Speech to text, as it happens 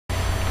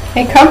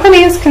A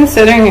company is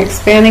considering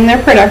expanding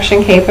their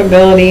production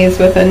capabilities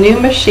with a new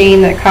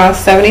machine that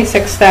costs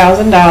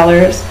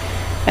 $76,000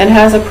 and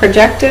has a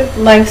projected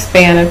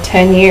lifespan of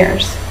 10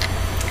 years.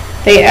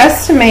 They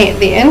estimate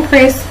the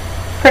increased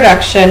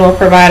production will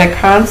provide a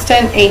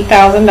constant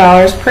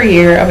 $8,000 per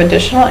year of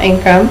additional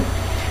income.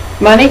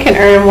 Money can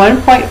earn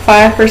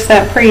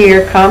 1.5% per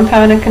year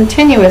compounded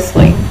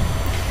continuously.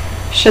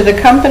 Should the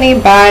company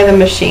buy the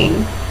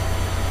machine?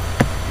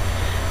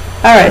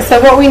 Alright, so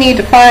what we need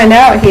to find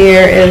out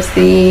here is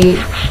the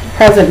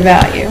present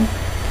value.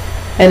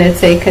 And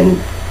it's a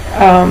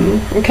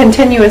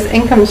continuous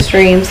income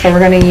stream, so we're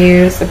going to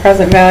use the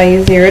present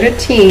value 0 to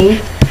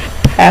t,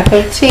 f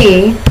of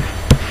t,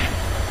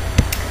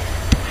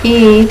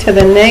 e to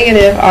the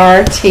negative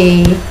rt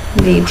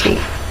dt.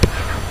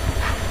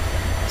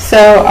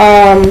 So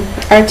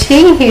our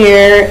t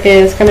here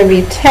is going to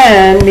be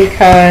 10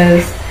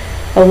 because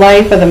the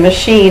life of the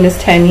machine is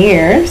 10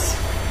 years.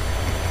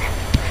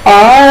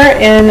 R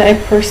in a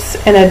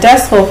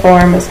decimal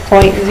form is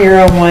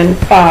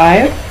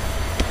 0.015,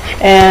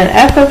 and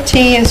f of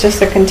t is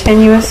just a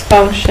continuous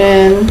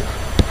function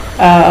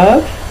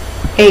of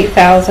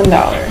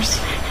 $8,000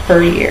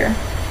 per year.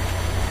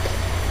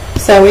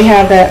 So we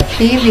have that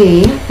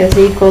PV is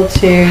equal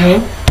to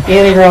the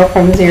integral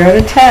from 0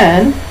 to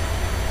 10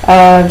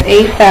 of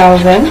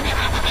 8,000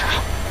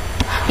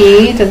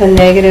 e to the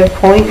negative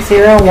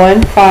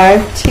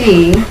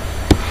 0.015t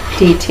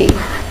dt.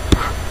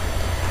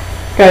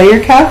 Go to your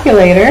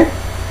calculator,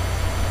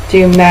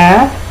 do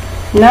math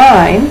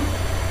 9,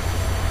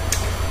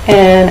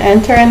 and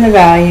enter in the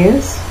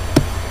values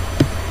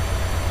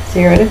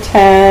 0 to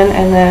 10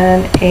 and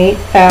then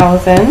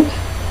 8,000.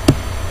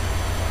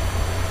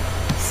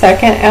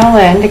 Second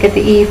ln to get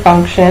the e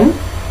function,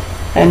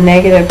 and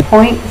negative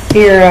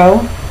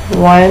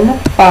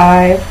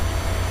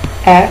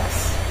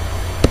 0.015x,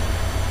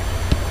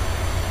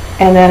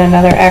 and then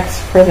another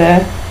x for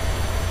the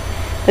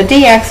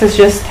dx is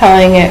just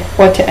telling it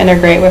what to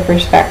integrate with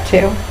respect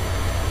to.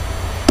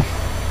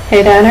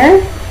 Hit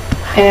enter,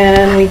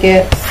 and we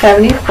get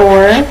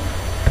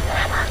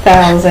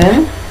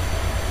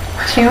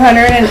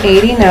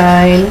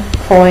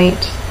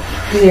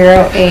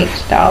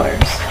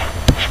 $74,289.08.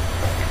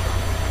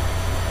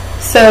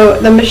 So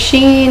the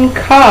machine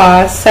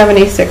costs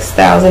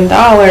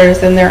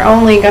 $76,000, and they're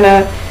only going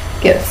to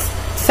get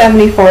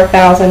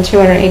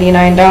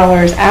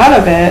 $74,289 out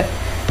of it.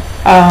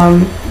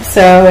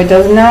 So it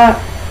does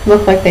not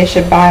look like they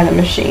should buy the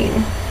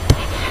machine.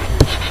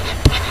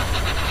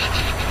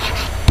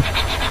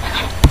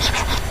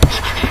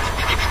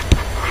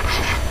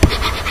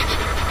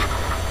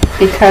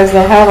 Because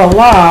they'll have a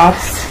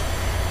loss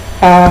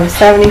of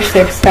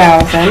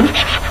 $76,000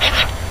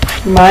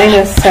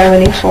 minus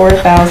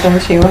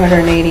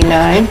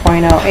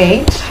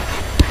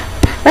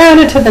 $74,289.08.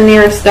 Rounded to the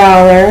nearest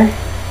dollar.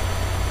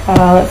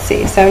 Let's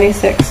see,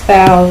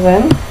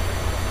 76,000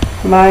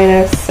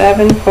 minus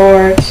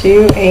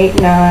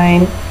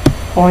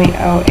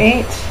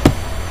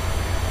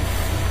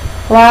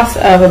 74,289.08. Loss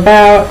of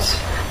about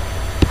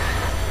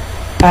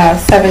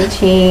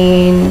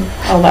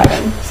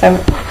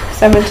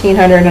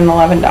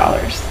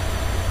 $1,711.